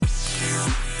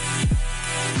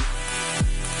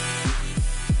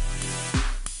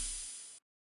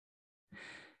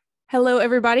Hello,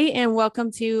 everybody, and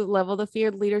welcome to Level the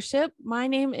Feared Leadership. My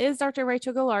name is Dr.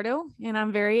 Rachel Gallardo, and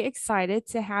I'm very excited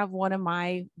to have one of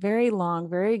my very long,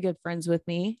 very good friends with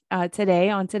me today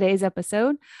on today's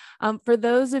episode. For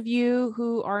those of you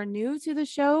who are new to the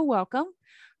show, welcome.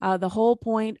 The whole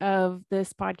point of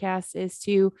this podcast is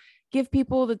to give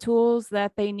people the tools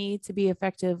that they need to be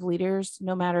effective leaders,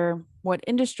 no matter what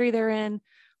industry they're in,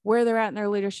 where they're at in their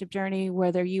leadership journey,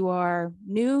 whether you are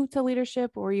new to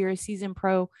leadership or you're a seasoned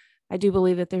pro. I do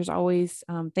believe that there's always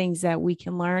things that we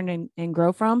can learn and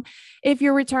grow from. If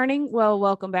you're returning, well,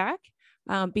 welcome back.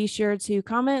 Be sure to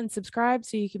comment and subscribe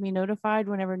so you can be notified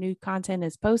whenever new content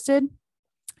is posted.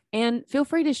 And feel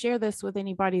free to share this with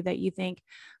anybody that you think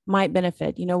might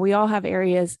benefit. You know, we all have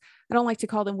areas, I don't like to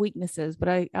call them weaknesses, but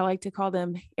I like to call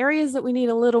them areas that we need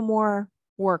a little more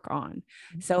work on.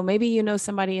 So maybe you know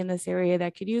somebody in this area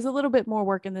that could use a little bit more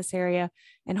work in this area,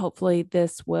 and hopefully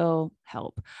this will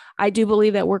help. I do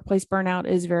believe that workplace burnout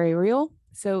is very real.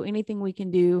 So anything we can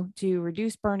do to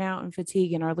reduce burnout and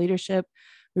fatigue in our leadership,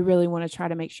 we really want to try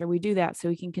to make sure we do that so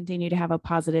we can continue to have a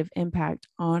positive impact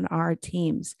on our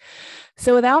teams.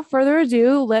 So without further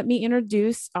ado, let me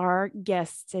introduce our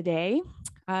guest today.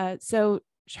 So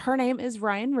her name is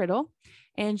Ryan Riddle,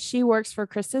 and she works for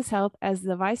Christus Health as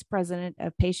the Vice President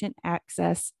of Patient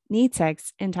Access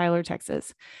NETEX in Tyler,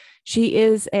 Texas. She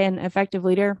is an effective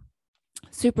leader,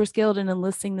 super skilled in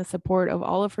enlisting the support of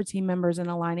all of her team members and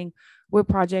aligning with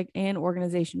project and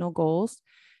organizational goals.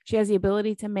 She has the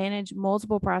ability to manage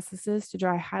multiple processes to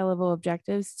drive high-level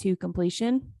objectives to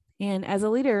completion. And as a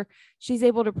leader, she's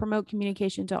able to promote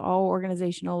communication to all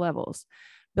organizational levels,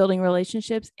 building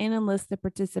relationships, and enlist the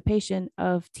participation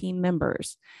of team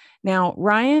members. Now,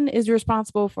 Ryan is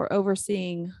responsible for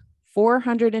overseeing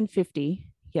 450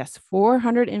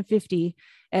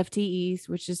 FTEs,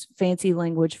 which is fancy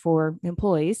language for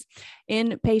employees,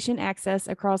 in patient access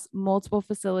across multiple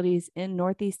facilities in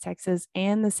Northeast Texas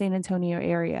and the San Antonio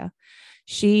area.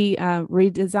 She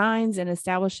redesigns and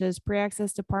establishes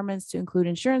pre-access departments to include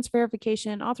insurance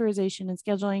verification, authorization, and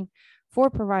scheduling for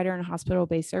provider and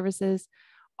hospital-based services.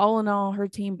 All in all, her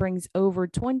team brings over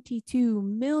 $22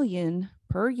 million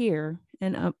per year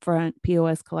in upfront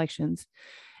POS collections.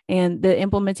 And the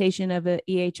implementation of the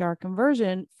EHR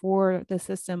conversion for the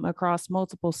system across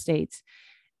multiple states.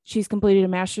 She's completed a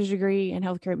master's degree in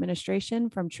healthcare administration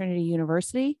from Trinity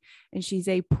University, and she's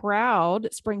a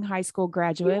proud Spring High School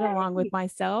graduate along with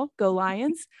myself. Go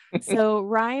Lions. So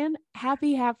Ryan,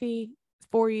 happy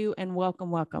for you and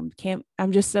welcome.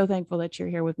 I'm just so thankful that you're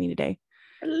here with me today.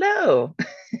 Hello.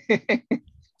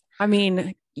 I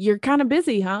mean, you're kind of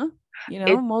busy, huh? You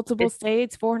know, multiple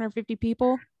states, 450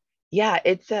 people. Yeah,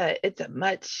 it's a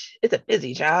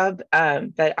busy job.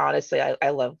 But honestly, I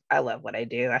love what I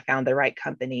do. I found the right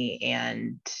company,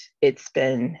 and it's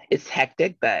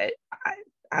hectic, but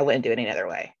I wouldn't do it any other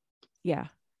way. Yeah.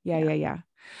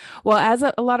 Well, as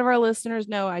a lot of our listeners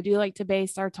know, I do like to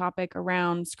base our topic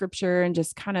around scripture and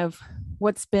just kind of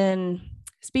what's been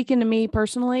speaking to me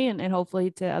personally and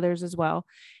hopefully to others as well.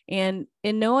 And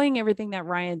in knowing everything that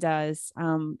Ryan does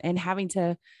and having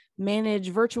to manage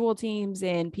virtual teams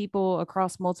and people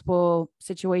across multiple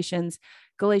situations,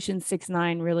 Galatians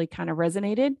 6:9 really kind of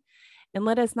resonated. And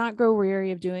let us not grow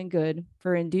weary of doing good,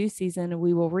 for in due season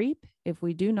we will reap if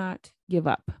we do not give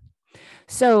up.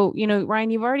 So,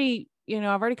 Ryan, I've already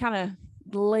kind of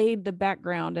laid the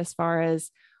background as far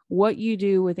as what you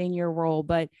do within your role,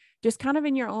 but just kind of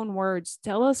in your own words,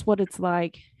 tell us what it's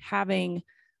like having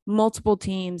multiple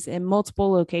teams in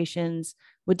multiple locations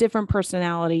with different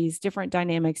personalities, different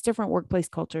dynamics, different workplace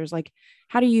cultures. Like,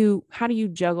 how do you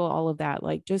juggle all of that?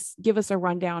 Like, just give us a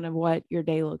rundown of what your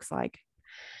day looks like.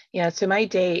 Yeah. So my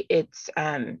day,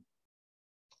 I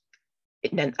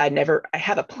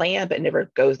have a plan, but it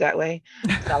never goes that way.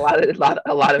 So a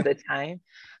lot of the time.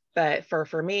 But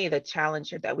for me, the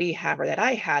challenge that we have, or that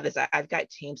I have, is I've got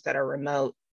teams that are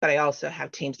remote, but I also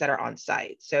have teams that are on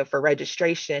site. So for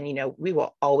registration, we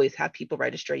will always have people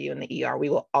register you in the ER. We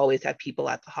will always have people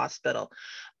at the hospital.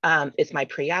 It's my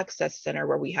pre-access center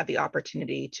where we have the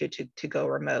opportunity to go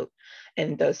remote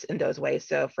in those ways.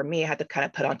 So for me, I had to kind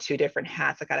of put on two different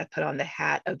hats. I got to put on the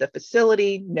hat of the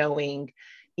facility, knowing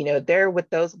they're with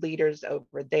those leaders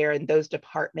over there in those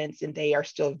departments, and they are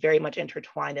still very much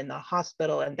intertwined in the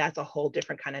hospital. And that's a whole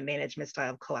different kind of management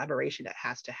style of collaboration that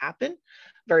has to happen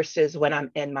versus when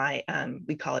I'm in my,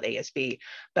 we call it ASB,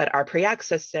 but our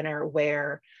pre-access center,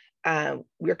 where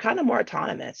we're kind of more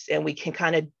autonomous and we can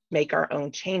kind of make our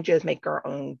own changes, make our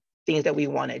own things that we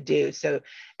want to do. So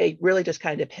it really just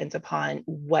kind of depends upon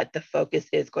what the focus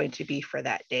is going to be for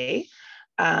that day.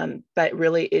 But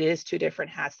really, it is two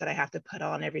different hats that I have to put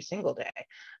on every single day.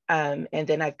 And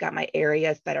then I've got my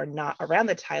areas that are not around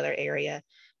the Tyler area,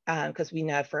 because we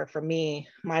know for me,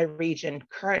 my region,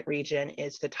 current region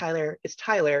is Tyler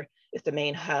is the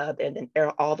main hub, and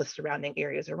then all the surrounding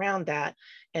areas around that.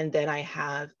 And then I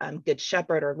have Good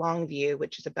Shepherd or Longview,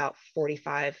 which is about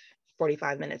 45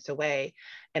 minutes away.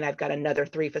 And I've got another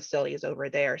 3 facilities over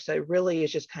there. So it really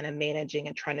is just kind of managing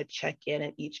and trying to check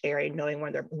in each area, knowing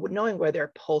where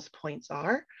their pulse points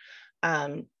are.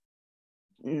 And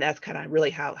that's kind of really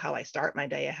how I start my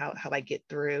day, how I get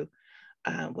through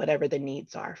whatever the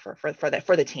needs are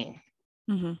for the team.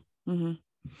 Mm-hmm. Mm-hmm.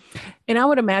 And I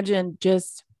would imagine,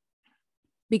 just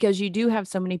because you do have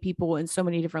so many people in so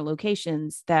many different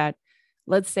locations, that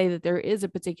let's say that there is a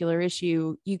particular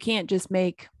issue, you can't just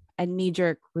make a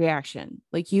knee-jerk reaction.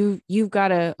 Like you've got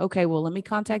to, okay, well, let me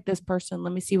contact this person,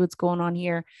 let me see what's going on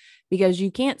here, because you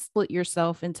can't split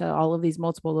yourself into all of these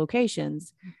multiple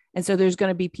locations. And so there's going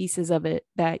to be pieces of it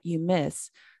that you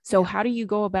miss. So how do you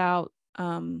go about,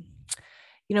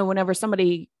 whenever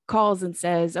somebody calls and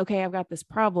says, okay, I've got this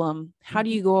problem, how do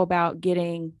you go about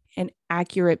getting an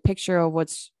accurate picture of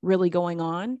what's really going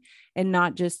on and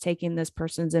not just taking this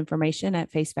person's information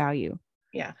at face value?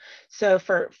 Yeah. So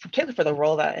particularly for the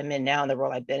role that I'm in now and the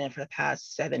role I've been in for the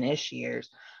past 7-ish years,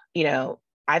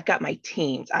 I've got my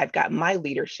teams, I've got my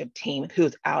leadership team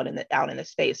who's out in the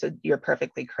space. So you're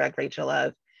perfectly correct,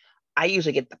 Rachel, I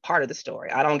usually get the part of the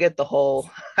story. I don't get the whole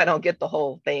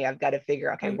thing. I've got to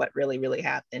figure out, okay, what really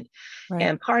happened. Right.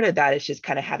 And part of that is just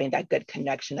kind of having that good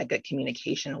connection, that good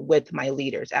communication with my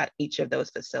leaders at each of those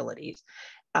facilities.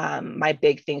 My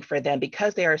big thing for them,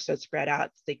 because they are so spread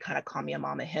out, they kind of call me a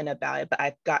mama hen about it, but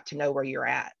I've got to know where you're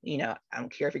at. I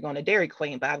don't care if you're going to Dairy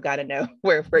Queen, but I've got to know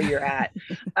where you're at.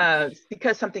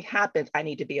 Because something happens, I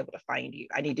need to be able to find you.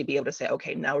 I need to be able to say,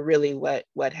 okay, now really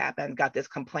what happened? Got this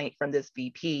complaint from this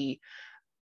VP.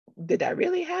 Did that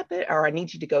really happen? Or I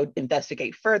need you to go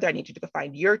investigate further. I need you to go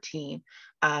find your team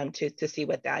to see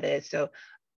what that is. So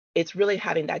it's really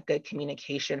having that good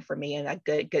communication for me, and that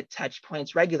good touch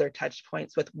points, regular touch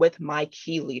points with my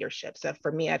key leadership. So for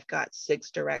me, I've got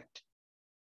 6 direct,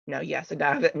 no, yes,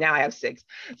 and now I have six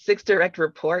direct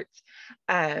reports,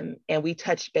 and we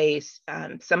touch base,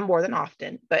 some more than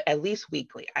often, but at least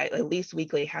weekly. I at least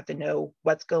weekly have to know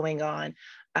what's going on.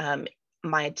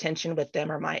 My intention with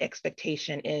them, or my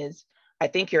expectation is, I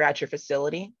think you're at your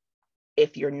facility.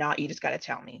 If you're not, you just got to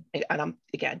tell me. And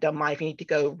again, don't mind if you need to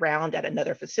go round at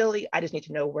another facility. I just need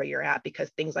to know where you're at, because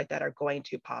things like that are going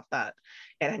to pop up.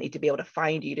 And I need to be able to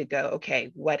find you to go, okay,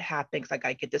 what happens? I got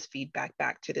to get this feedback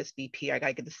back to this VP. I got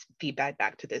to get this feedback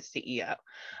back to this CEO.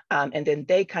 And then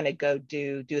they kind of go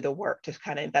do the work to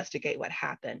kind of investigate what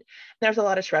happened. There's a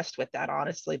lot of trust with that,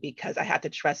 honestly, because I have to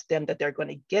trust them that they're going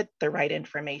to get the right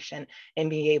information and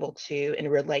be able to and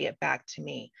relay it back to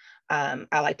me.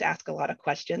 I like to ask a lot of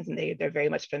questions, and they're very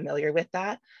much familiar with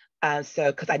that.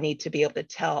 So, because I need to be able to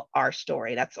tell our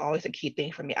story. That's always a key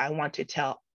thing for me. I want to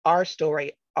tell our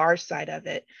story, our side of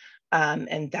it.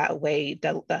 And that way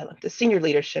the senior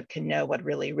leadership can know what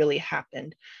really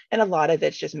happened. And a lot of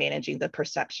it's just managing the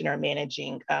perception, or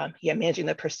managing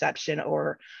the perception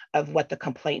or of what the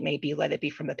complaint may be, let it be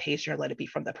from the patient or let it be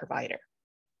from the provider.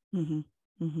 Mm-hmm.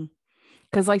 Mm-hmm.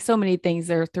 Because like so many things,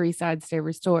 there are 3 sides to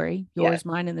every story: yours,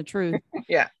 mine, and the truth.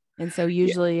 Yeah. And so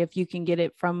usually if you can get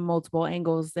it from multiple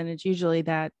angles, then it's usually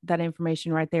that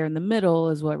information right there in the middle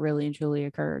is what really and truly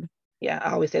occurred. Yeah,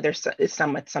 I always say there's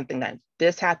something that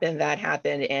this happened, that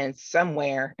happened, and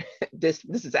somewhere this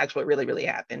is actually what really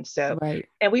happened. So, right.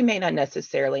 And we may not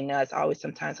necessarily know. It's always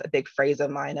sometimes a big phrase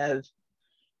of mine of,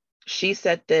 she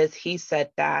said this, he said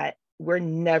that. We're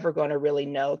never going to really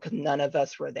know, because none of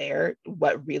us were there,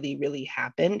 what really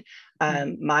happened.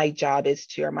 My job is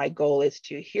to, or my goal is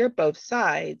to hear both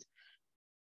sides.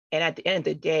 And at the end of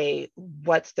the day,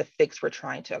 what's the fix we're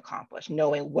trying to accomplish?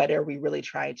 Knowing what are we really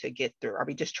trying to get through? Are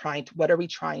we just what are we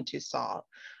trying to solve?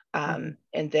 And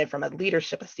then from a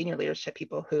senior leadership,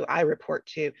 people who I report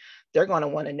to, they're going to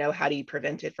want to know, how do you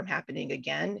prevent it from happening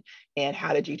again? And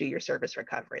how did you do your service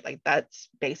recovery? Like, that's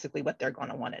basically what they're going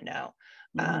to want to know.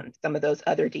 Some of those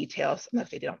other details, if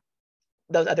they don't,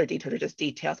 those other details are just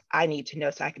details I need to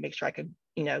know, so I can make sure I can,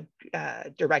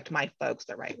 direct my folks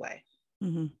the right way.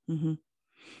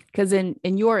 Because in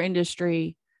your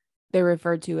industry, they're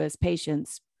referred to as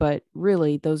patients, but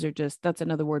really that's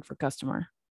another word for customer.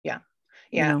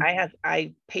 Yeah.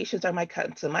 Patients are my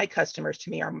customers to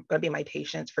me are going to be my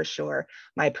patients for sure,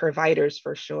 my providers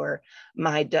for sure,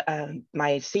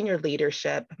 my senior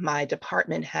leadership, my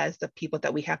department has the people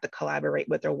that we have to collaborate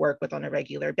with or work with on a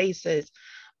regular basis.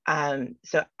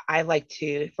 So I like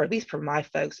to, for at least for my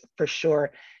folks, for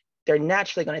sure, they're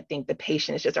naturally going to think the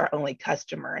patient is just our only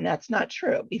customer, and that's not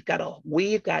true. We've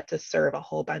got to serve a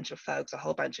whole bunch of folks, a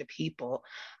whole bunch of people.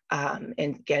 And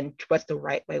again, what's the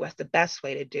right way? What's the best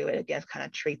way to do it? Again, kind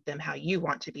of treat them how you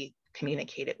want to be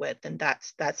communicated with, and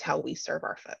that's how we serve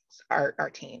our folks, our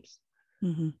teams.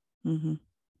 Mm-hmm. Mm-hmm.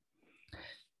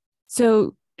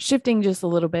 So shifting just a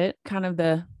little bit, kind of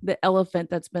the elephant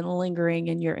that's been lingering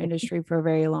in your industry for a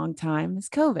very long time is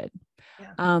COVID.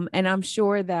 Yeah. And I'm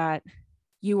sure that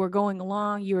you were going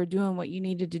along, you were doing what you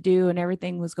needed to do, and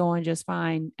everything was going just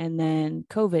fine. And then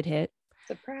COVID hit.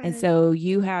 And Surprise. so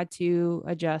you had to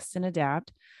adjust and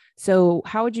adapt. So,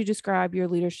 how would you describe your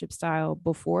leadership style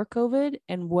before COVID?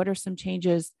 And what are some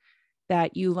changes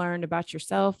that you learned about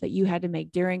yourself that you had to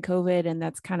make during COVID? And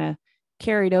that's kind of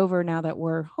carried over now that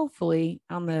we're hopefully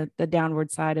on the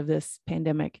downward side of this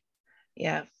pandemic.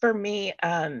 Yeah. For me,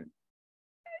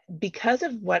 because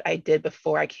of what I did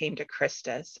before I came to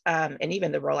Christus, and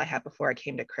even the role I had before I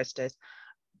came to Christus,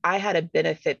 I had a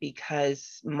benefit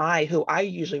because who I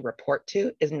usually report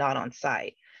to is not on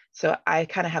site. So I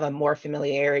kind of have a more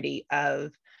familiarity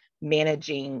of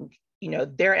managing,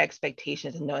 their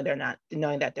expectations and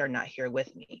knowing that they're not here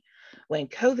with me. When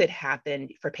COVID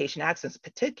happened for patient access in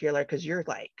particular, because you're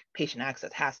like, patient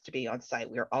access has to be on site.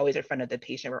 We're always in front of the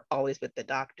patient, we're always with the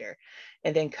doctor.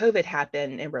 And then COVID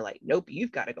happened and we're like, nope,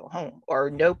 you've got to go home, or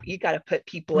nope, you got to put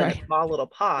people in a Right. small little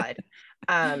pod.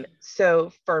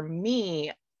 So for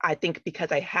me, I think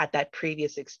because I had that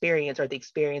previous experience, or the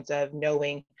experience of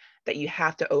knowing that you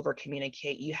have to over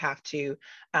communicate, you have to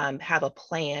have a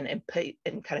plan and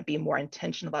kind of be more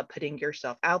intentional about putting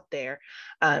yourself out there.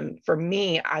 For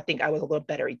me, I think I was a little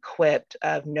better equipped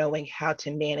of knowing how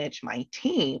to manage my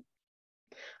team,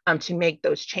 to make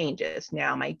those changes.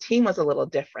 Now, my team was a little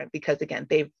different because again,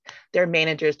 they're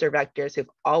managers, directors who've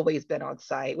always been on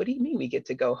site. What do you mean we get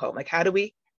to go home? Like, how do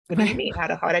we? What do you Right. mean? How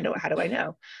do I know? How do I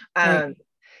know? Right. Um,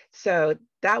 so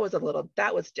that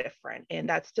was different. And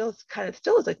that still is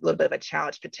a little bit of a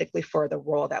challenge, particularly for the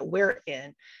role that we're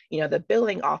in. The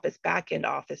billing office, back end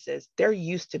offices, they're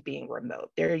used to being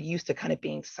remote. They're used to kind of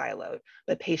being siloed.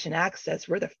 But patient access,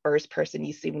 we're the first person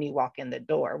you see when you walk in the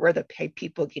door. We're the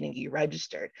people getting you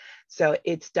registered. So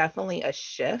it's definitely a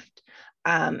shift.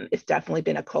 It's definitely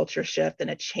been a culture shift and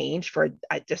a change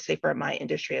I just say for my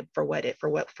industry, for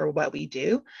what we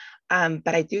do.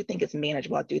 But I do think it's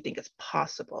manageable. I do think it's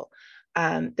possible.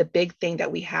 The big thing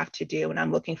that we have to do, and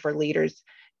I'm looking for leaders,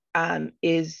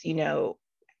 is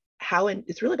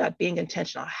it's really about being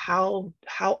intentional. How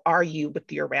are you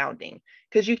with your rounding?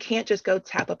 Because you can't just go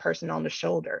tap a person on the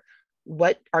shoulder.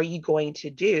 What are you going to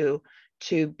do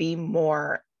to be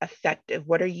more effective?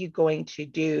 What are you going to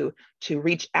do to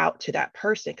reach out to that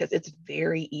person? Because it's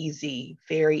very easy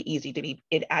to be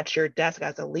at your desk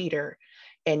as a leader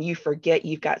and you forget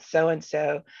you've got so and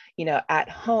so, at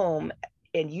home,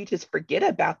 and you just forget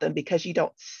about them because you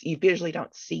visually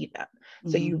don't see them.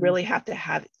 So you Mm-hmm. really have to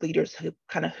have leaders who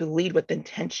lead with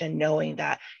intention, knowing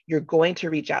that you're going to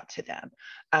reach out to them.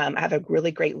 I have a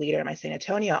really great leader in my San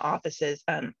Antonio offices,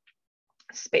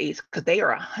 space, because they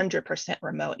are 100%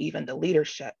 remote, even the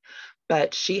leadership.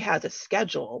 But she has a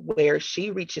schedule where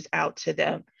she reaches out to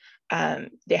them.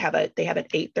 They have an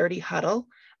 8:30 huddle.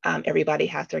 Everybody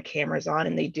has their cameras on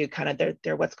and they do kind of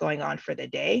their what's going on for the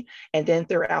day. And then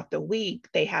throughout the week,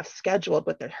 they have scheduled,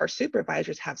 her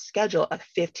supervisors have scheduled a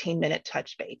 15-minute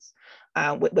touch base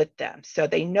with them. So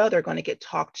they know they're going to get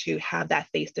talked to, have that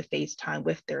face-to-face time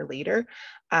with their leader.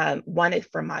 One is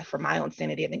for my own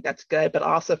sanity, I think that's good, but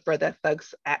also for the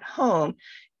folks at home,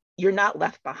 you're not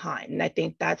left behind. And I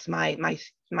think that's my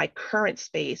current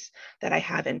space that I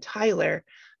have in Tyler.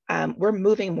 We're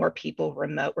moving more people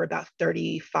remote. We're about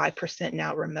 35%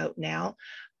 now remote now.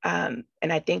 And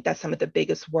I think that's some of the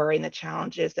biggest worry and the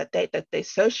challenges that the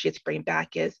associates bring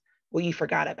back is, well, you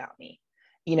forgot about me.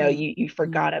 You Mm-hmm.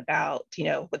 forgot about,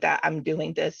 with that I'm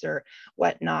doing this or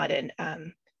whatnot. And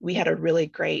we had a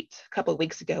couple of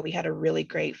weeks ago, we had a really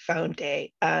great phone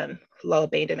day, low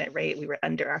abandonment rate. We were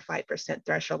under our 5%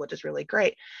 threshold, which is really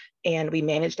great. And we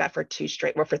managed that for 3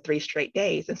 straight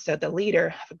days. And so the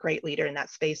leader, a great leader in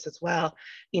that space as well,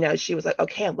 she was like,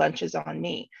 okay, lunch is on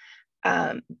me,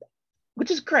 um, which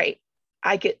is great.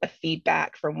 I get a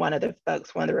feedback from one of the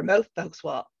remote folks,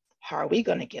 well, how are we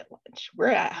going to get lunch? We're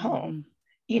at home,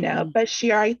 Mm-hmm. Mm-hmm. but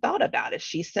she already thought about it.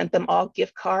 She sent them all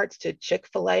gift cards to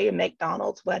Chick-fil-A and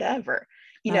McDonald's, whatever.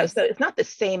 So Nice. it's not the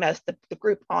same as the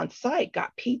group on site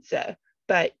got pizza,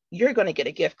 but you're going to get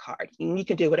a gift card and you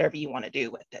can do whatever you want to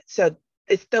do with it. So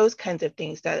it's those kinds of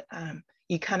things that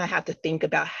you kind of have to think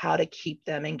about how to keep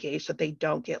them engaged so they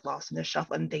don't get lost in the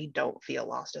shuffle and they don't feel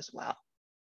lost as well.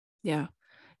 Yeah.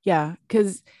 Yeah.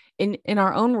 Cause in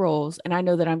our own roles, and I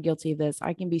know that I'm guilty of this,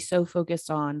 I can be so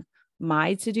focused on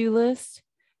my to-do list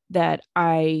that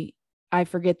I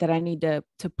forget that I need to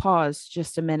pause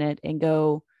just a minute and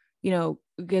go,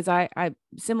 because I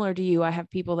similar to you, I have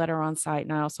people that are on site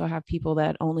and I also have people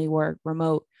that only work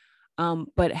remote.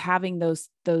 But having those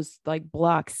like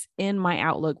blocks in my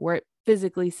Outlook where it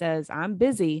physically says I'm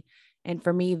busy. And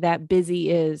for me, that busy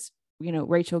is,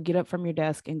 Rachel, get up from your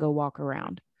desk and go walk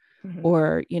around. Mm-hmm.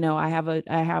 Or, I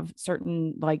have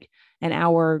certain like an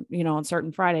hour, on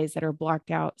certain Fridays that are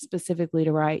blocked out specifically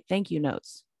to write thank you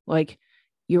notes. Like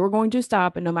you are going to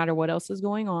stop, and no matter what else is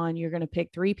going on, you're going to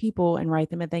pick 3 people and write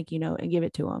them a thank you note and give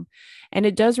it to them. And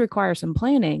it does require some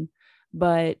planning,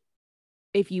 but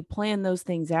if you plan those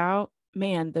things out,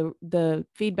 man, the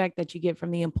feedback that you get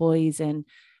from the employees and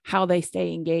how they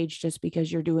stay engaged just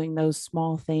because you're doing those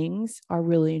small things are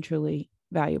really and truly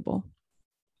valuable.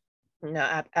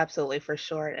 No, absolutely, for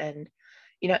sure. And,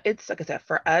 it's like I said,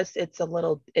 for us,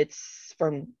 it's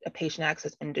from a patient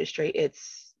access industry,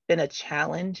 it's been a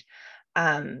challenge.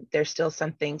 There's still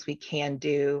some things we can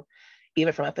do,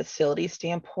 even from a facility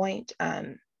standpoint.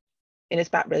 And it's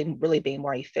about really, really being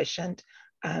more efficient.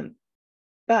 Um,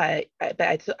 but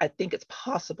I think it's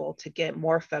possible to get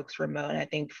more folks remote. And I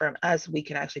think from us, we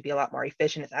can actually be a lot more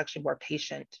efficient. It's actually more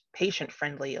patient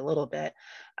friendly a little bit.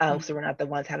 So we're not the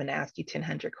ones having to ask you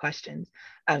 1,000 questions.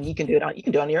 You can do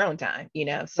it on your own time,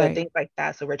 so Right. things like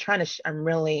that. So I'm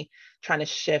really trying to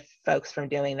shift folks from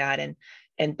doing that.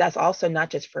 And that's also not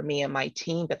just for me and my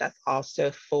team, but that's also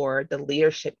for the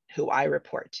leadership who I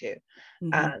report to.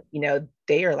 Mm-hmm.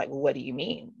 They are like, well, what do you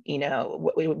mean?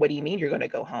 What do you mean you're going to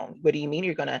go home? What do you mean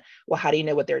you're going to, well, how do you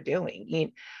know what they're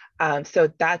doing?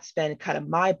 So that's been kind of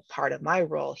my part of my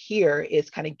role here, is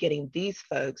kind of getting these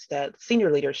folks, the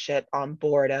senior leadership, on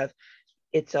board of,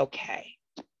 it's okay.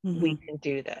 Mm-hmm. We can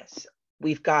do this.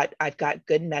 I've got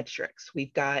good metrics.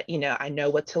 We've got, I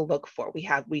know what to look for. They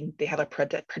have a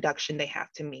production they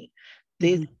have to meet.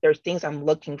 Mm-hmm. There's things I'm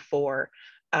looking for,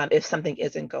 if something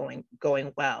isn't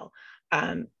going well.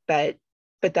 But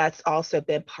that's also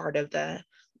been part of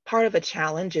a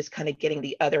challenge, is kind of getting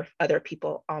the other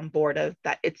people on board of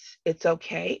that. It's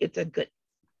okay. It's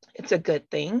a good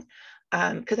thing,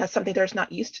 because that's something they're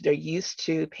not used to. They're used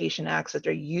to patient access.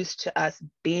 They're used to us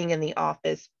being in the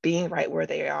office, being right where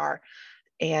they are.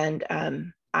 And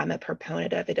I'm a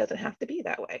proponent of, it doesn't have to be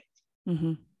that way.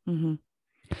 Mm-hmm.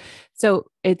 Mm-hmm.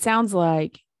 So it sounds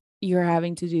like you're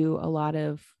having to do a lot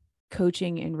of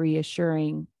coaching and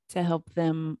reassuring to help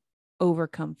them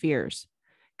overcome fears.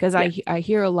 Because Yeah. I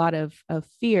hear a lot of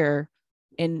fear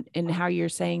in how you're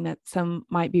saying that some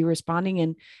might be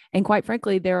responding, and quite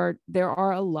frankly, there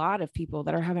are a lot of people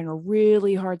that are having a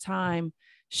really hard time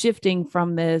shifting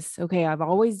from this. Okay, I've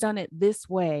always done it this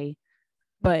way,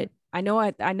 but I know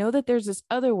that there's this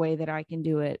other way that I can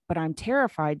do it, but I'm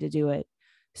terrified to do it.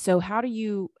 So how do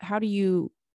you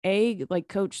like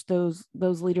coach those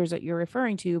leaders that you're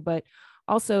referring to, but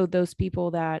also those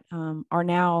people that are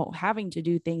now having to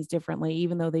do things differently,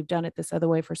 even though they've done it this other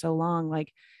way for so long?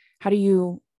 Like,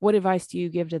 what advice do you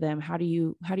give to them? How do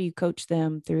you coach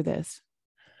them through this?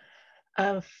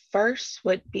 First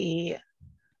would be,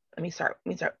 let me start.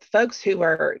 Folks who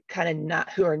are kind of not,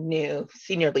 who are new,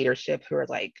 senior leadership, who are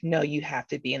like, no, you have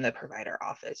to be in the provider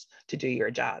office to do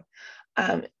your job.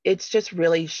 It's just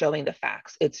really showing the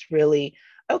facts. It's really,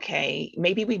 okay,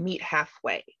 maybe we meet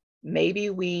halfway. Maybe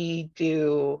we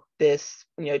do this,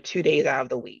 2 days out of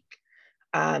the week,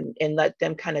 and let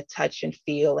them kind of touch and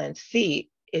feel and see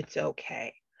it's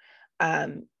okay.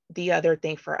 The other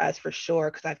thing for us, for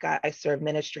sure, because I serve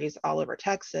ministries all over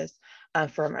Texas,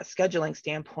 from a scheduling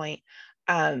standpoint,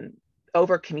 um,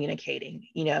 over communicating.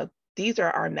 These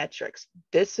are our metrics.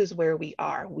 This is where we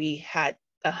are. We had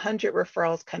 100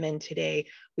 referrals come in today.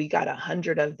 We got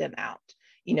 100 of them out.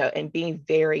 And being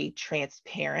very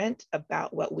transparent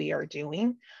about what we are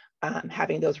doing.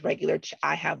 Having those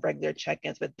I have regular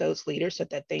check-ins with those leaders so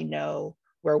that they know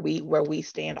where we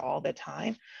stand all the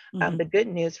time. Mm-hmm. The good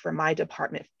news for my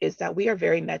department is that we are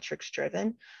very metrics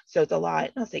driven. So it's a lot,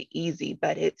 I don't say easy,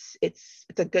 but it's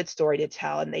a good story to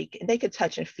tell, and they could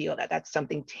touch and feel that that's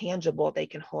something tangible they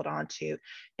can hold on to.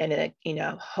 And it,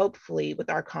 hopefully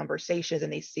with our conversations,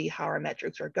 and they see how our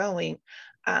metrics are going,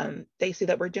 they see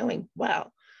that we're doing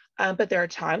well. But there are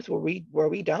times where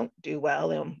we don't do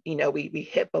well, and we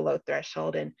hit below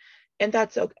threshold, and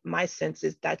that's okay. My sense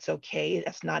is that's okay.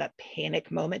 That's not a panic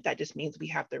moment. That just means we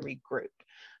have to regroup.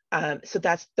 So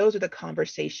those are the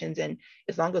conversations. And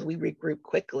as long as we regroup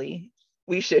quickly,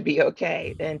 we should be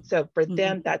okay. And so for Mm-hmm.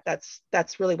 them,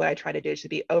 that's really what I try to do, is to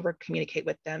be over communicate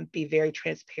with them, be very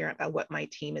transparent about what my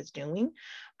team is doing,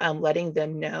 letting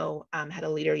them know. Had a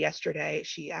leader yesterday,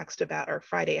 she asked about, or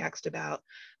Friday asked about,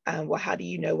 well, how do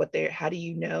you know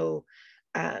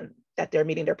that they're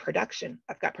meeting their production?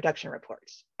 I've got production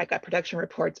reports.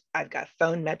 I've got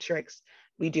phone metrics.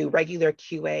 We do regular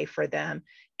QA for them,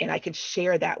 and I could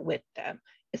share that with them.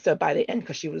 And so by the end,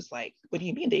 because she was like, what do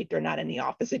you mean they're not in the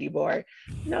office anymore?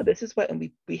 No, this is what,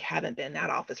 and we haven't been in that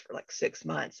office for like 6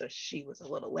 months. So she was a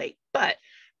little late,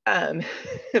 um,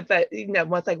 but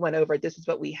once I went over, this is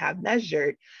what we have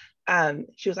measured.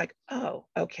 She was like, oh,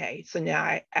 okay. So now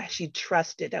I actually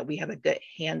trusted that we have a good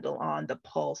handle on the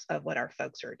pulse of what our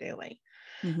folks are doing.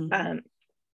 Mm-hmm. Um,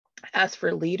 as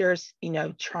for leaders,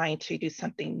 trying to do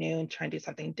something new and trying to do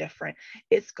something different,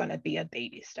 it's going to be a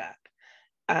baby step.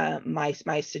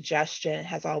 My suggestion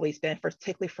has always been,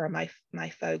 particularly for my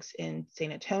folks in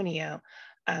San Antonio,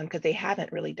 because they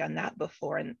haven't really done that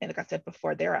before, and like I said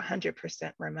before, they're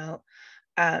 100% remote.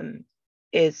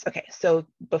 Is okay. So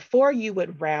before, you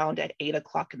would round at 8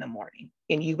 o'clock in the morning,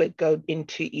 and you would go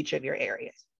into each of your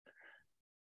areas.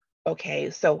 Okay,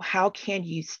 so how can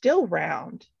you still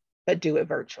round but do it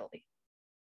virtually?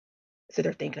 So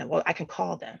they're thinking, well, I can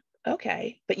call them.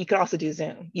 Okay, but you can also do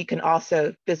Zoom. You can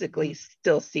also physically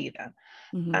still see them.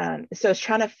 Mm-hmm. So it's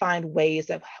trying to find ways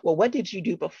of, well, what did you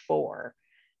do before,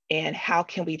 and how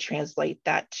can we translate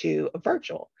that to a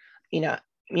virtual?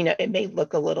 It may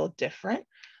look a little different.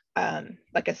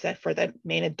 Like I said, for the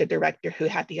director who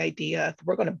had the idea,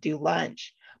 we're going to do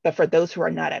lunch, but for those who are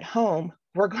not at home,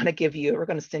 we're going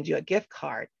to send you a gift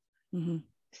card. Mm-hmm.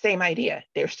 Same idea.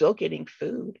 They're still getting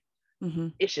food. Mm-hmm.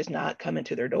 It's just not coming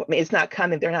to their door. I mean, it's not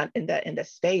coming. They're not in the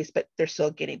space, but they're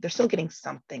still getting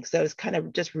something. So it's kind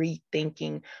of just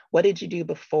rethinking, what did you do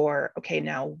before? Okay,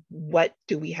 now what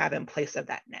do we have in place of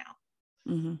that now?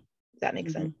 Mm-hmm. Does that make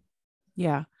Mm-hmm. sense?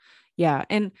 Yeah. Yeah.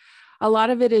 And a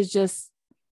lot of it is just,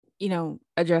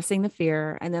 addressing the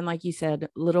fear. And then, like you said,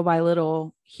 little by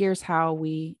little, here's how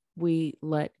we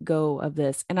let go of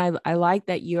this. And I like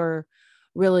that you're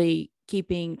really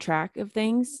keeping track of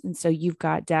things. And so you've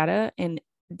got data, and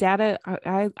data.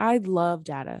 I love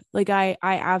data. Like I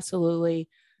absolutely,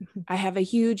 I have a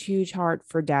huge, huge heart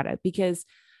for data, because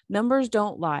numbers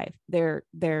don't lie. They're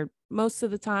most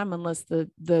of the time, unless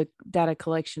the data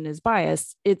collection is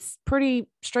biased, it's pretty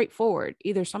straightforward.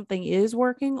 Either something is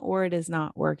working or it is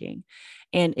not working.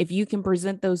 And if you can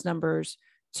present those numbers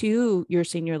to your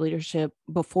senior leadership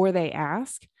before they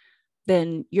ask,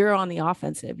 then you're on the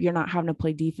offensive. You're not having to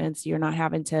play defense. You're not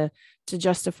having to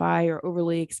justify or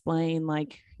overly explain.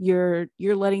 Like you're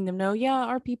letting them know, yeah,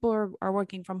 our people are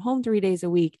working from home 3 days a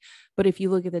week. But if you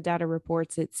look at the data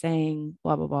reports, it's saying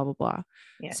blah, blah, blah, blah, blah.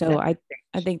 Yeah, So I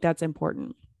think that's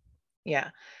important. yeah.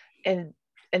 And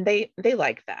they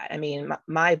like that. I mean,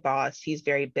 my boss, he's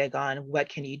very big on, what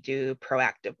can you do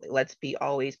proactively? Let's be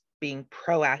always being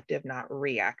proactive, not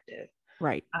reactive.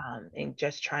 Right. And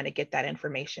just trying to get that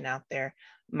information out there.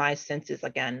 My sense is,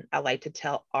 again, I like to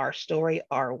tell our story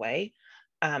our way.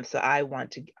 So I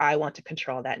want to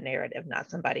control that narrative, not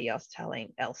somebody else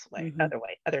telling Mm-hmm.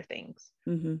 other things.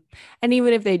 Mm-hmm. And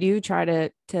even if they do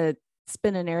try to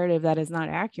spin a narrative that is not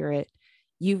accurate,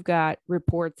 you've got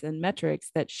reports and metrics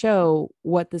that show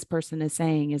what this person is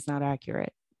saying is not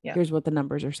accurate. Yeah, Here's what the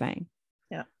numbers are saying.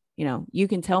 yeah, You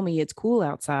can tell me it's cool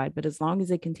outside, but as long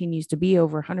as it continues to be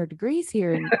over 100 degrees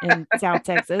here in South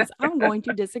Texas, I'm going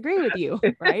to disagree with you,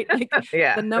 right? Like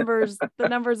yeah, the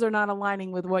numbers are not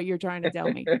aligning with what you're trying to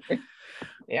tell me.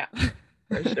 yeah,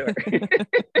 for sure.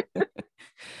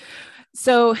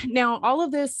 So now all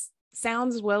of this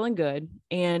sounds well and good,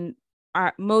 and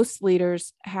most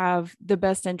leaders have the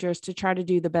best interest to try to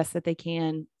do the best that they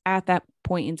can at that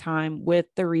point in time with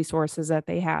the resources that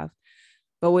they have.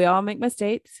 But we all make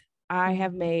mistakes. I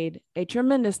have made a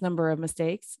tremendous number of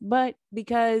mistakes, but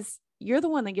because you're the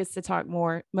one that gets to talk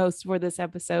most for this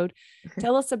episode,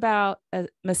 tell us about a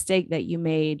mistake that you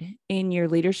made in your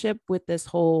leadership with this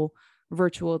whole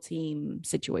virtual team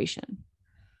situation.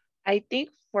 I think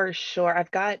for sure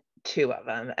I've got two of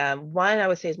them. One I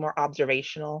would say is more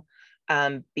observational,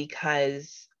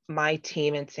 because my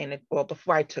team in well,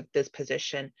 before I took this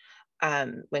position,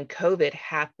 when COVID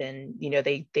happened,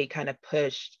 they kind of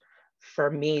pushed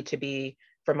for me to be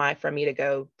for me to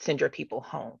go send your people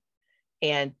home.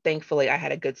 And thankfully, I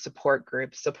had a good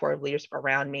supportive leaders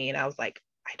around me, and I was like,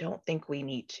 I don't think we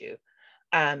need to,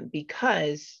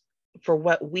 because for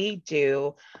what we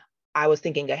do, I was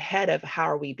thinking ahead of how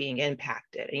are we being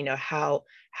impacted?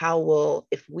 How will,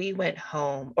 if we went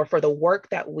home, or for the work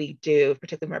that we do,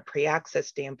 particularly from a pre-access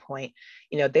standpoint,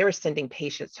 they were sending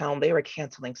patients home, they were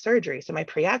canceling surgery. So my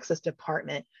pre-access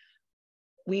department,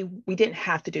 we didn't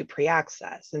have to do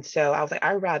pre-access. And so I was like,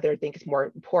 I rather think it's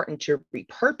more important to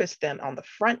repurpose them on the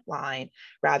front line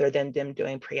rather than them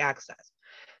doing pre-access.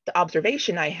 The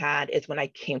observation I had is when I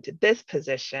came to this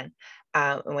position,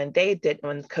 when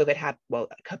COVID happened, well,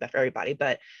 COVID for everybody,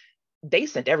 but they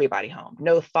sent everybody home.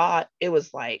 No thought. It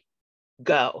was like,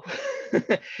 go.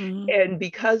 Mm-hmm. And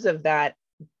because of that,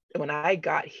 when I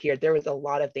got here, there was a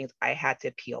lot of things I had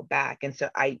to peel back. And so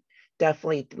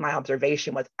my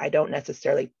observation was, I don't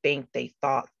necessarily think they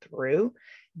thought through,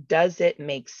 does it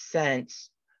make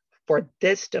sense for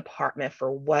this department,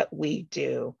 for what we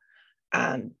do?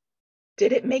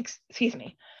 Did it make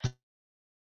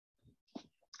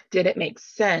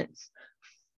sense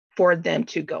for them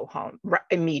to go home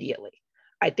immediately?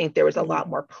 I think there was a lot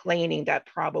more planning that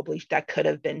could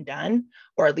have been done,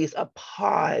 or at least a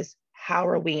pause. How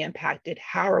are we impacted?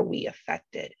 How are we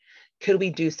affected? Could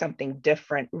we do something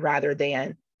different rather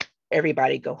than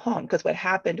everybody go home? Because what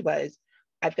happened was,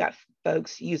 I've got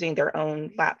folks using their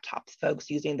own laptops,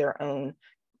 folks using their own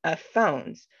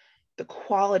phones. The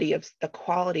quality of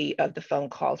the phone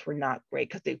calls were not great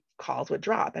because the calls would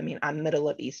drop. I mean, I'm middle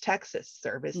of East Texas,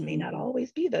 service may not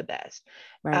always be the best.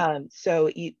 Right. So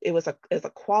it was a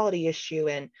quality issue,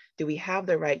 and do we have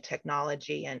the right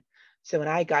technology? And so when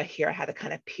I got here, I had to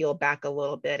kind of peel back a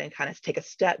little bit and kind of take a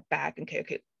step back and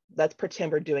okay, let's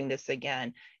pretend we're doing this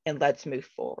again and let's move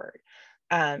forward.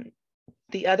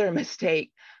 The other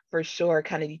mistake, for sure,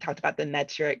 kind of, you talked about the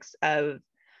metrics of,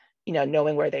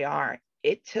 knowing where they are.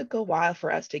 It took a while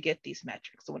for us to get these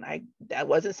metrics. That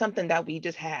wasn't something that we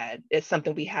just had. It's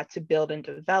something we had to build and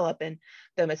develop. And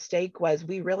the mistake was,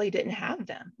 we really didn't have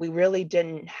them. We really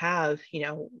didn't have,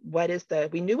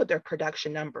 we knew what their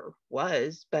production number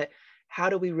was, but how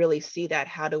do we really see that?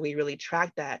 How do we really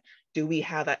track that? Do we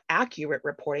have an accurate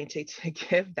reporting to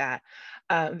give that?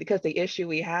 Because the issue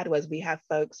we had was, we have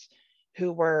folks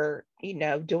who were,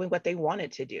 doing what they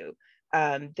wanted to do.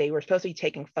 They were supposed to be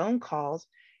taking phone calls,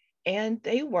 and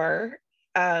they were.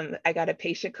 I got a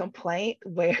patient complaint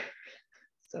where,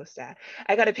 so sad.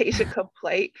 I got a patient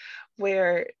complaint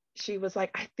where she was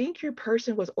like, I think your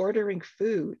person was ordering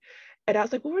food. And I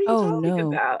was like, well, what are you Oh talking no.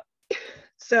 about?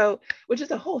 So, which is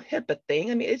a whole HIPAA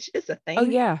thing. I mean, it's a Oh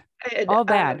thing. yeah. And, All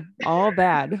bad. All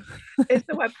bad. and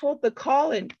so I pulled the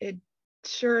call, and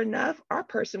sure enough, our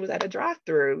person was at a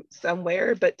drive-through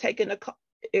somewhere, but taking a call.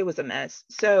 It was a mess.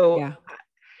 So,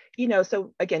 Yeah.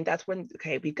 So again, that's when,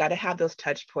 okay, we've got to have those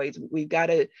touch points. We've got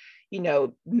to,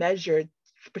 measure,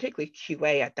 particularly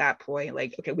QA at that point.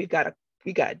 Like, okay, we got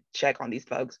to check on these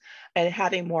folks, and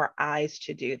having more eyes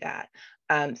to do that.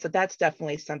 So that's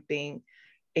definitely something,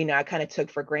 I kind of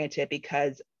took for granted,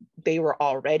 because they were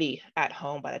already at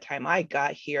home by the time I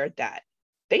got here, that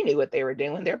they knew what they were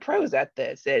doing. They're pros at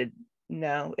this. There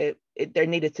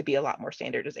needed to be a lot more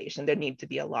standardization. There needed to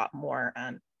be a lot more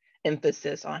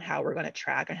emphasis on how we're going to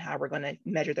track and how we're going to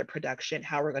measure their production,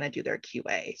 how we're going to do their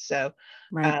QA. So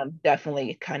Right.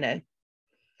 definitely, kind of,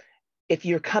 if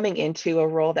you're coming into a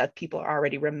role that people are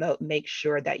already remote, make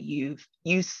sure that you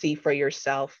see for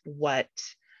yourself what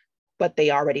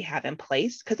they already have in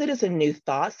place, because it is a new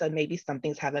thought. So maybe some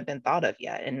things haven't been thought of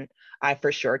yet. And I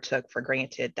for sure took for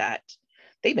granted that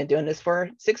they've been doing this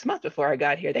for 6 months before I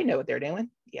got here. They know what they're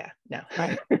doing. Yeah, no.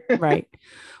 Right. Right.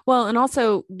 Well, and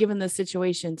also given the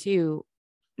situation too,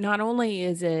 not only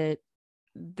is it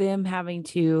them having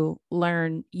to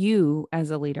learn you as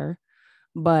a leader,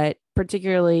 but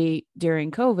particularly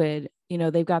during COVID,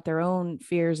 they've got their own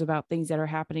fears about things that are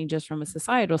happening just from a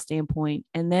societal standpoint.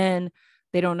 And then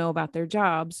they don't know about their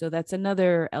job. So that's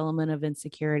another element of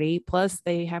insecurity. Plus,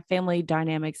 they have family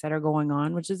dynamics that are going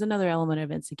on, which is another element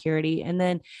of insecurity. And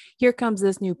then here comes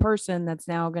this new person that's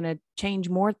now going to change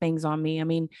more things on me. I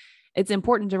mean, it's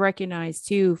important to recognize,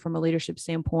 too, from a leadership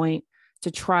standpoint,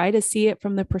 to try to see it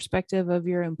from the perspective of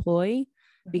your employee,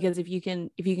 because if you can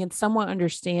somewhat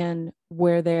understand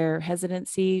where their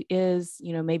hesitancy is,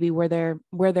 maybe where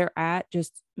they're at,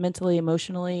 just mentally,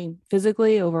 emotionally,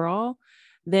 physically, overall,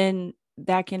 then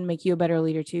that can make you a better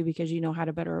leader too, because you know how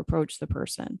to better approach the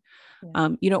person. Yeah.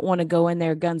 You don't want to go in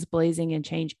there guns blazing and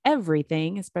change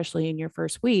everything, especially in your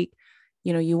first week.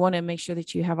 You want to make sure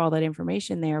that you have all that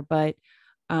information there, but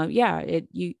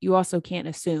you also can't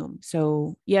assume.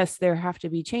 So yes, there have to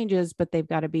be changes, but they've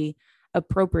got to be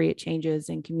appropriate changes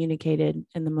and communicated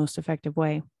in the most effective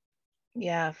way.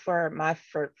 Yeah, for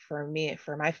me,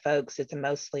 for my folks, it's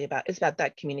about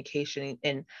that communication.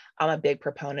 And I'm a big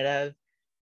proponent of,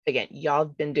 again, y'all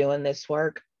have been doing this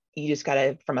work. You just got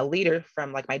to, from a leader,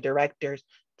 from like my directors,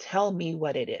 tell me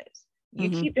what it is. You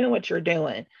Mm-hmm. keep doing what you're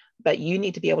doing, but you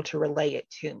need to be able to relay it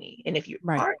to me. And if you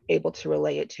Right. aren't able to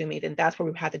relay it to me, then that's where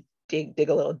we have to dig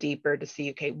a little deeper to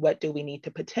see, okay, what do we need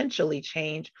to potentially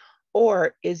change,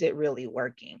 or is it really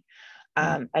working?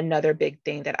 Mm-hmm. Another big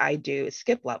thing that I do is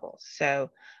skip levels.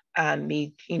 So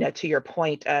me, to your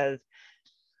point of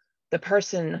the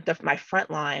person, my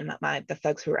front line, the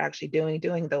folks who are actually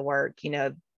doing the work,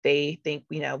 they think,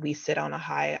 we sit on a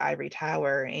high ivory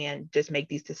tower and just make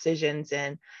these decisions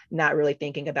and not really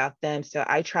thinking about them. So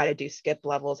I try to do skip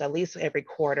levels at least every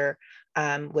quarter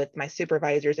with my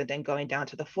supervisors, and then going down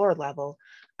to the floor level.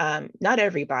 Not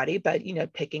everybody, but,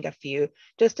 picking a few,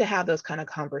 just to have those kind of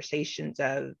conversations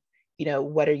of,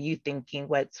 what are you thinking?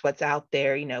 What's out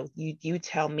there? You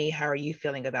tell me, how are you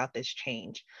feeling about this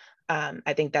change?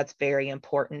 I think that's very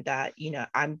important, that,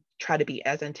 I'm try to be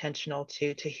as intentional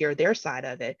to hear their side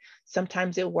of it.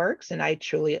 Sometimes it works and I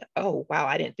truly, oh, wow,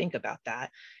 I didn't think about that.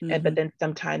 But Mm-hmm. then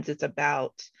sometimes it's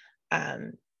about,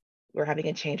 um, we're having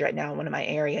a change right now in one of my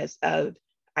areas of,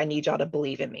 I need y'all to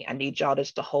believe in me. I need y'all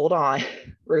just to hold on.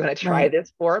 We're going to try Right.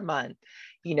 this for a month,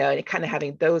 and kind of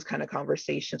having those kind of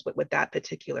conversations with that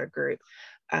particular group.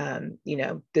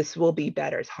 This will be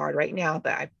better. It's hard right now,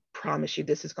 but I promise you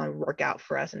this is going to work out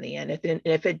for us in the end.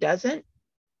 If it doesn't,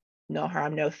 no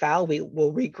harm, no foul. We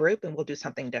will regroup and we'll do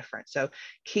something different. So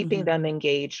keeping Mm-hmm. them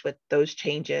engaged with those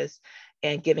changes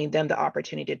and giving them the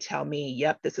opportunity to tell me,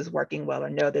 yep, this is working well, or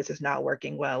no, this is not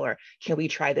working well, or can we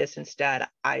try this instead?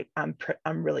 I'm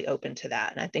really open to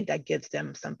that. And I think that gives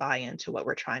them some buy-in to what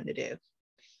we're trying to do.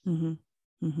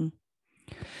 Mm-hmm. Mm-hmm.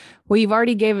 Well, you've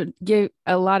already give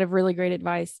a lot of really great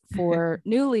advice for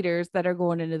new leaders that are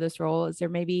going into this role. Is there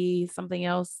maybe something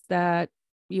else that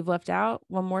you've left out?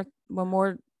 One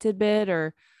more tidbit,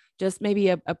 or just maybe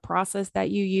a process that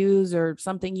you use, or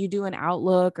something you do in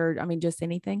Outlook, or I mean, just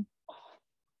anything?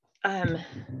 Um,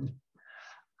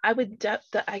 I would,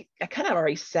 I kind of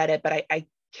already said it, but I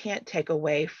can't take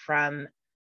away from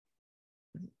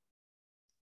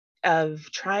of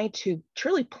trying to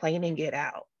truly planning it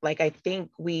out. Like, I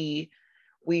think we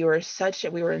were in such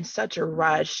a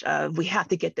rush of, we have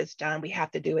to get this done, we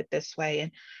have to do it this way,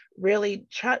 and really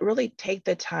take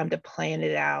the time to plan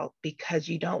it out, because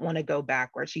you don't want to go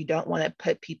backwards. You don't want to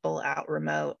put people out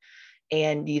remote,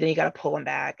 and then you got to pull them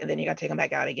back, and then you got to take them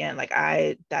back out again. Like,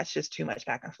 that's just too much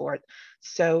back and forth.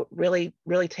 So really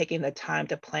taking the time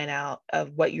to plan out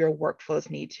of what your workflows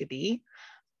need to be,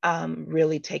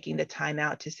 really taking the time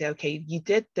out to say, okay, you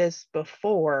did this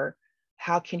before,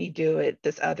 how can you do it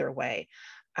this other way?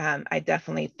 I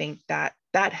definitely think that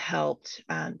helped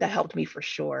me for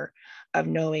sure, of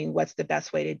knowing what's the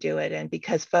best way to do it. And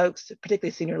because folks,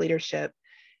 particularly senior leadership,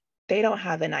 they don't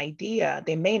have an idea,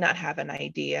 they may not have an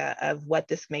idea of what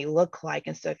this may look like.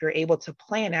 And so if you're able to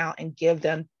plan out and give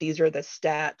them, these are the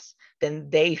steps, then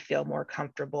they feel more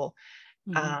comfortable.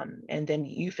 Mm-hmm. And then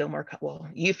you feel more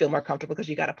comfortable because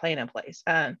you got a plan in place,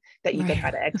 that you can Right.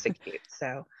 try to execute.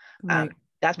 So um, Right.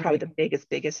 that's probably Right. the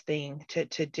biggest thing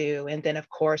to do. And then, of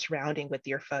course, rounding with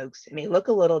your folks, it may look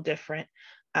a little different.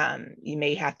 You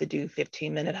may have to do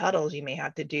 15-minute huddles. You may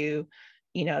have to do,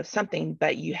 something,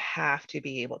 but you have to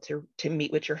be able to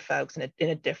meet with your folks in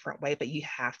a different way. But you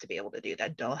have to be able to do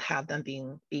that. Don't have them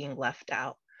being left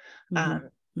out. Mm-hmm. Um,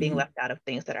 being Mm-hmm. left out of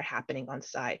things that are happening on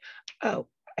site. Oh,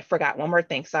 I forgot one more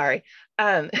thing. Sorry.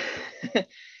 Um,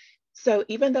 so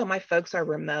even though my folks are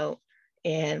remote,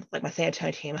 and like my San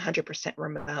Antonio team, 100%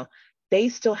 remote, they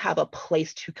still have a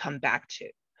place to come back to.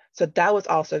 So that was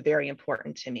also very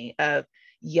important to me. Of,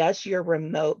 yes, you're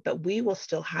remote, but we will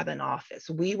still have an office.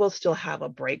 We will still have a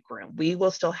break room. We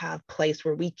will still have place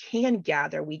where we can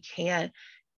gather. We can,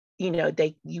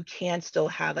 you can still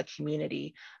have a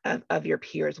community of your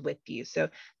peers with you. So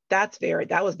that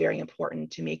was very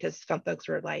important to me, because some folks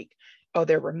were like, oh,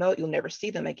 they're remote, you'll never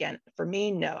see them again. For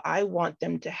me, no, I want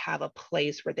them to have a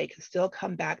place where they can still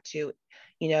come back to,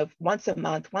 once a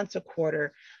month, once a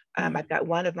quarter. Mm-hmm. I've got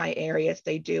one of my areas,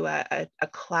 they do a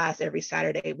class every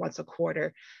Saturday, once a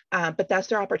quarter. But that's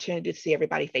their opportunity to see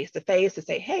everybody face to face, to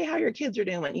say, hey, how your kids are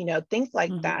doing, things like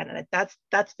Mm-hmm. that. And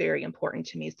that's very important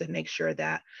to me, is to make sure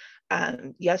that,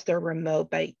 yes, they're remote,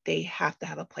 but they have to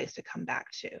have a place to come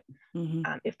back to,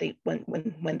 Mm-hmm. if they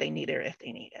when they need it, or if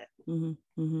they need it.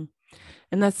 Mm-hmm. Mm-hmm.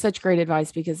 And that's such great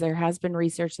advice, because there has been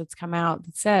research that's come out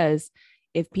that says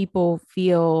if people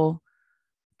feel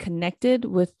connected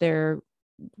with their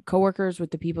coworkers,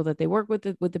 with the people that they work with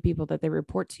the people that they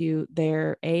report to,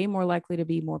 they're more likely to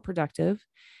be more productive.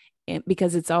 And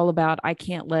because it's all about, I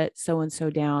can't let so and so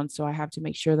down, so I have to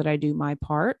make sure that I do my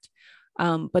part.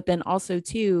 But then also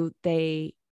too,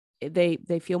 they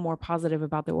they feel more positive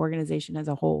about the organization as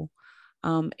a whole.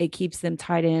 It keeps them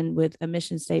tied in with a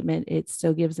mission statement. It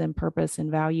still gives them purpose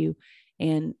and value.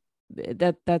 And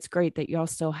that's great that y'all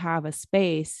still have a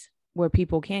space where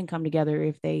people can come together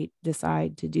if they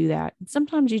decide to do that.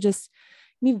 Sometimes you just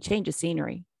need to change the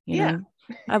scenery, you Yeah. know.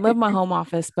 I love my home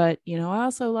office, but I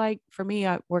also like, for me,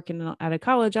 I working at a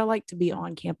college, I like to be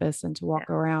on campus and to Yeah. walk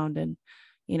around and,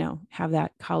 have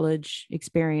that college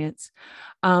experience.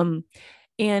 Um,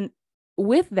 and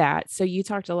with that, so you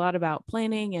talked a lot about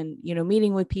planning and,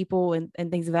 meeting with people and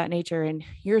things of that nature. And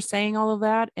you're saying all of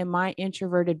that. And my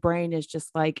introverted brain is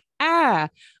just like, oh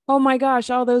my gosh,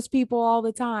 all those people all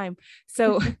the time.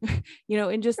 So,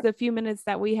 in just the few minutes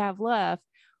that we have left,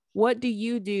 what do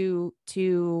you do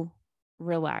to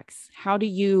relax? How do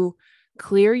you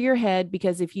clear your head?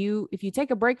 Because if you take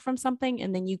a break from something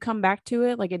and then you come back to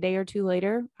it like a day or two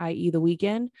later, i.e. the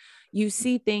weekend, you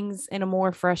see things in a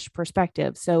more fresh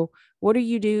perspective. So what do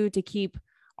you do to keep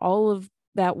all of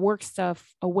that work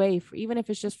stuff away, for even if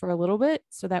it's just for a little bit,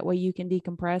 so that way you can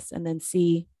decompress and then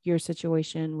see your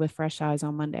situation with fresh eyes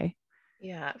on Monday?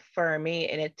 Yeah, for me,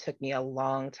 and it took me a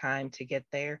long time to get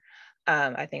there.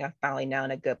 I think I'm finally now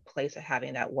in a good place of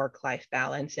having that work-life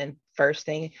balance. And first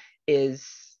thing is,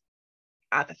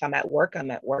 if I'm at work,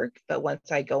 I'm at work. But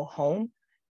once I go home,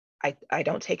 I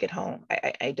don't take it home.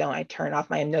 I don't. I turn off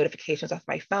my notifications off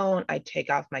my phone. I take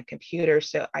off my computer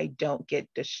so I don't get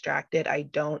distracted. I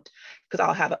don't, because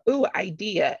I'll have a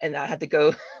idea and I have to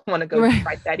go want to go Right.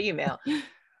 write that email.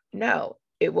 No,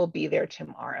 it will be there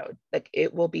tomorrow. Like,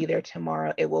 it will be there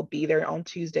tomorrow. It will be there on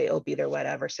Tuesday. It'll be there,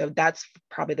 whatever. So that's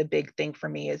probably the big thing for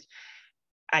me is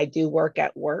I do work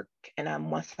at work, and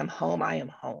once I'm home, I am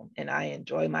home, and I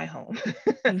enjoy my home.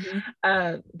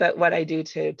 Mm-hmm. But what I do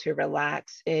to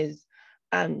relax is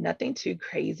nothing too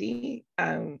crazy,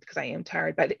 because I am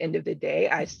tired by the end of the day.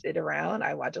 I sit around,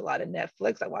 I watch a lot of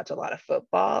Netflix, I watch a lot of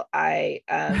football.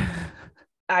 But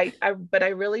I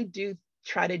really do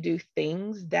try to do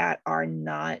things that are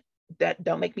not, that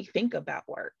don't make me think about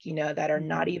work, that are Mm-hmm.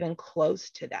 not even close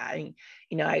to that. And,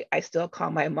 I still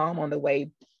call my mom on the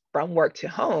way from work to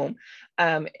home,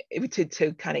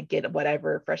 to kind of get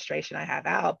whatever frustration I have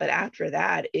out. But after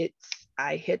that,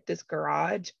 I hit this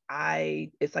garage.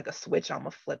 It's like a switch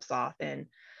almost flips off, and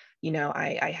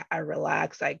I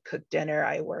relax. I cook dinner.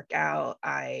 I work out.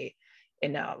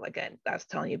 Again, I was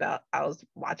telling you about, I was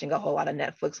watching a whole lot of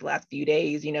Netflix the last few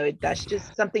days. That's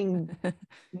just something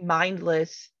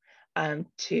mindless,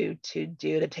 to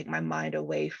do, to take my mind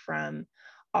away from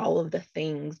all of the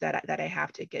things that I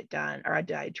have to get done, or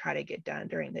I try to get done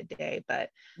during the day. But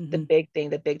the Mm-hmm. big thing,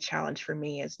 the big challenge for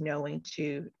me is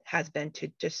has been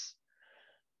to just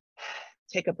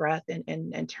take a breath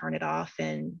and turn it off,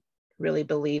 and really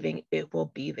believing it will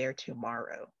be there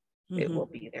tomorrow. It Mm-hmm. will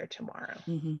be there tomorrow.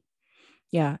 Mm-hmm.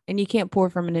 Yeah. And you can't pour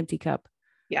from an empty cup.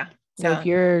 Yeah. So if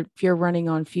No. you're running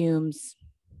on fumes,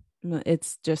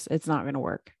 it's not going to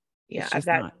work. Yeah. It's just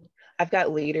not. I've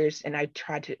got leaders, and I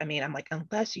try to, I'm like,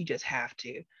 unless you just have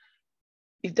to,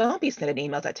 you don't be sending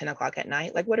emails at 10 o'clock at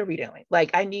night. Like, what are we doing?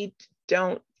 Like,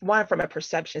 don't, one, from a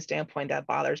perception standpoint, that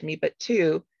bothers me, but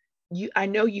two, I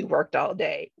know you worked all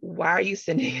day. Why are you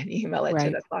sending an email at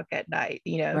 10 Right. o'clock at night?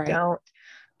 Right.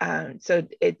 Don't. So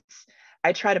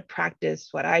I try to practice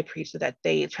what I preach, so that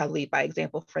they try to lead by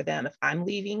example for them. If I'm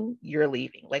leaving, you're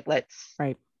leaving. Like,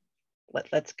 Right.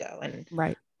 let's go. And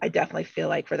Right. I definitely feel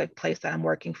like for the place that I'm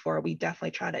working for, we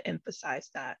definitely try to emphasize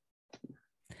that.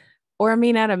 Or I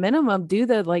mean, at a minimum, do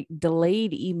the like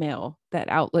delayed email, that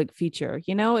Outlook feature. If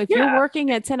you're Yeah,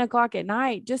 working at 10 o'clock at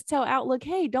night, just tell Outlook,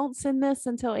 hey, don't send this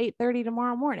until 8:30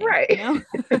 tomorrow morning. right.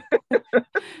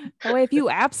 That way, if you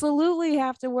absolutely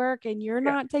have to work and you're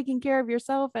Yeah, not taking care of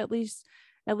yourself, at least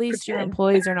your pretend.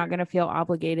 employees are not going to feel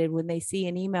obligated when they see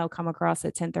an email come across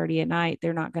at 10:30 at night.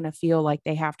 They're not going to feel like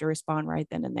they have to respond right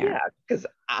then and there. Yeah, because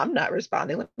I'm not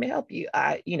responding. Let me help you.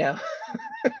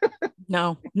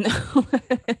 No, no.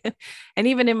 And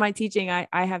even in my teaching, I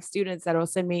have students that will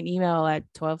send me an email at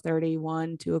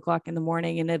 12:30, 2 o'clock in the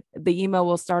morning. And the email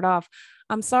will start off,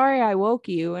 I'm sorry I woke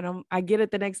you. And I get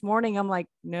it the next morning. I'm like,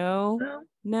 no, No,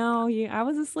 no, I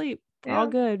was asleep. All yeah,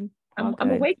 good. All I'm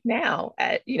good. awake now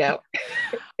at 8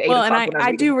 Well, and o'clock I, when I'm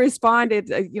I reading. do respond at,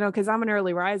 because I'm an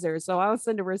early riser. So I'll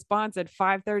send a response at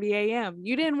 5:30 a.m.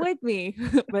 You didn't wake me,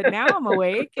 but now I'm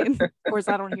awake. And of course,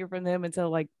 I don't hear from them until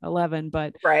like 11.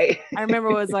 But Right. I remember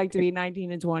what it was like to be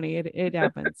 19 and 20. It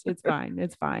happens. It's fine.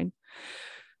 It's fine.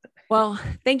 Well,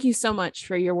 thank you so much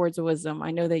for your words of wisdom.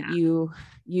 I know that you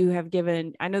have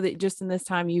given, I know that just in this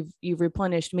time you've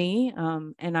replenished me.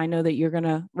 And I know that you're going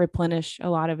to replenish a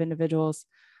lot of individuals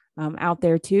out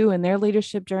there too in their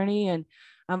leadership journey. And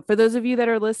For those of you that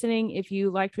are listening, if you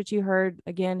liked what you heard,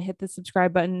 again, hit the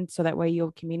subscribe button so that way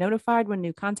you can be notified when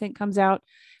new content comes out.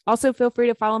 Also, feel free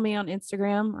to follow me on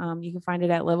Instagram. You can find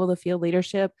it at Level the Field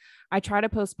Leadership. I try to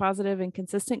post positive and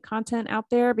consistent content out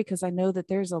there because I know that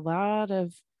there's a lot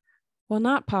of, well,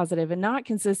 not positive and not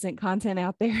consistent content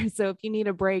out there. So if you need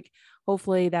a break,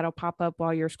 hopefully that'll pop up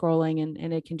while you're scrolling,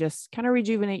 and it can just kind of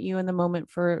rejuvenate you in the moment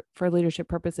for leadership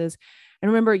purposes. And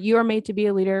remember, you are made to be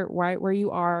a leader right where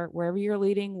you are, wherever you're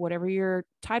leading, whatever your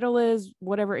title is,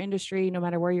 whatever industry, no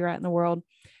matter where you're at in the world.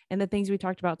 And the things we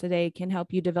talked about today can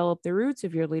help you develop the roots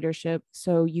of your leadership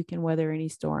so you can weather any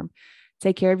storm.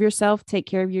 Take care of yourself, take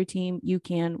care of your team. You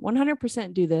can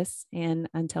 100% do this. And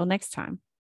until next time.